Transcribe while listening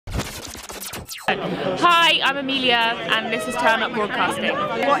Hi, I'm Amelia, and this is Turn Up Broadcasting.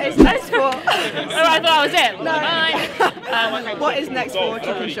 What is next for? Oh, I thought that was it. No. Bye. What is next for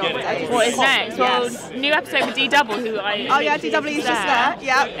Chicken Shop? What is next? Well, Yes. new episode with D-Double, who I... Oh yeah, DW is just there.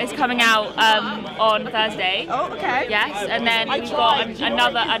 Yeah. It's coming out on Thursday. Oh, okay. Yes, and then we've got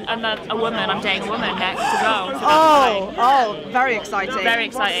a woman. I'm dating a woman next as well. So Oh, very exciting. very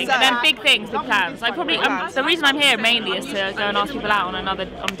exciting. So, And then big things, big plans. I probably the reason I'm here mainly is to go and ask people out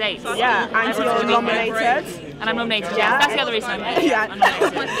on dates. yeah, and you're nominated. And I'm nominated. Yeah, that's the other reason I'm here. Yeah, I'm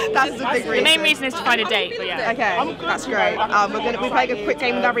nominated. that's the big reason. The main reason is to find a date, but yeah. Okay, that's great. We're playing a quick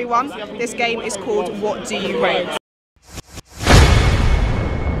game with everyone. This game is called What Do You Rate?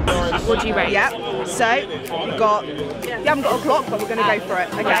 What do you rate? Yeah. So you haven't got a clock, but we're going to go for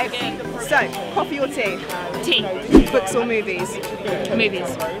it. Okay. So coffee or tea? Tea. Books or movies?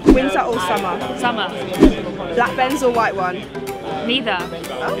 Movies. Winter or summer? Summer. Black Benz or white one? Neither.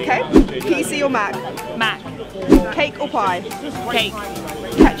 Okay. PC or Mac? Mac. Cake or pie? Cake.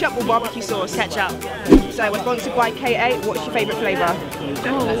 Ketchup or barbecue sauce? Ketchup. So we're sponsored by K8. What's your favourite flavour?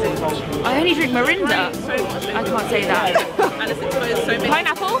 Oh, I only drink Mirinda. I can't say that.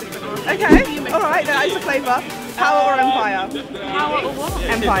 Pineapple. Okay. All right. That is a flavour. Power or Empire? Power or what?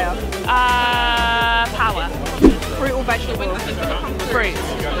 Empire. Power. Fruit or vegetable? Fruit.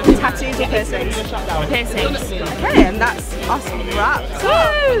 Tattoos or piercings? Piercings. Okay, and that's us wrapped.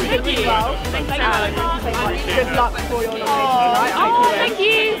 Woo! Thank you. Thank you so much. Good luck for your nomination. Right? Oh, thank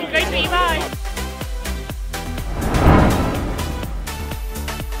you. Great to meet you. Bye.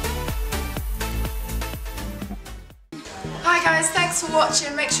 Hi guys, thanks for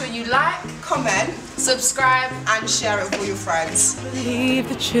watching. Make sure you like, comment, subscribe and share it with all your friends. Believe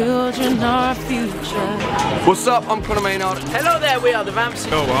the children are our future. What's up? I'm Conor Maynard. Hello there, we are the Vamps.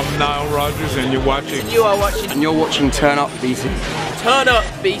 Hello, I'm Niall Rogers and you're watching. You are watching And you're watching Turn Up BC. Turn Up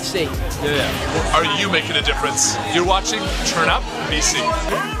BC. Yeah. Are you making a difference? You're watching Turn Up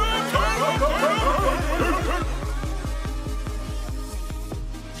BC.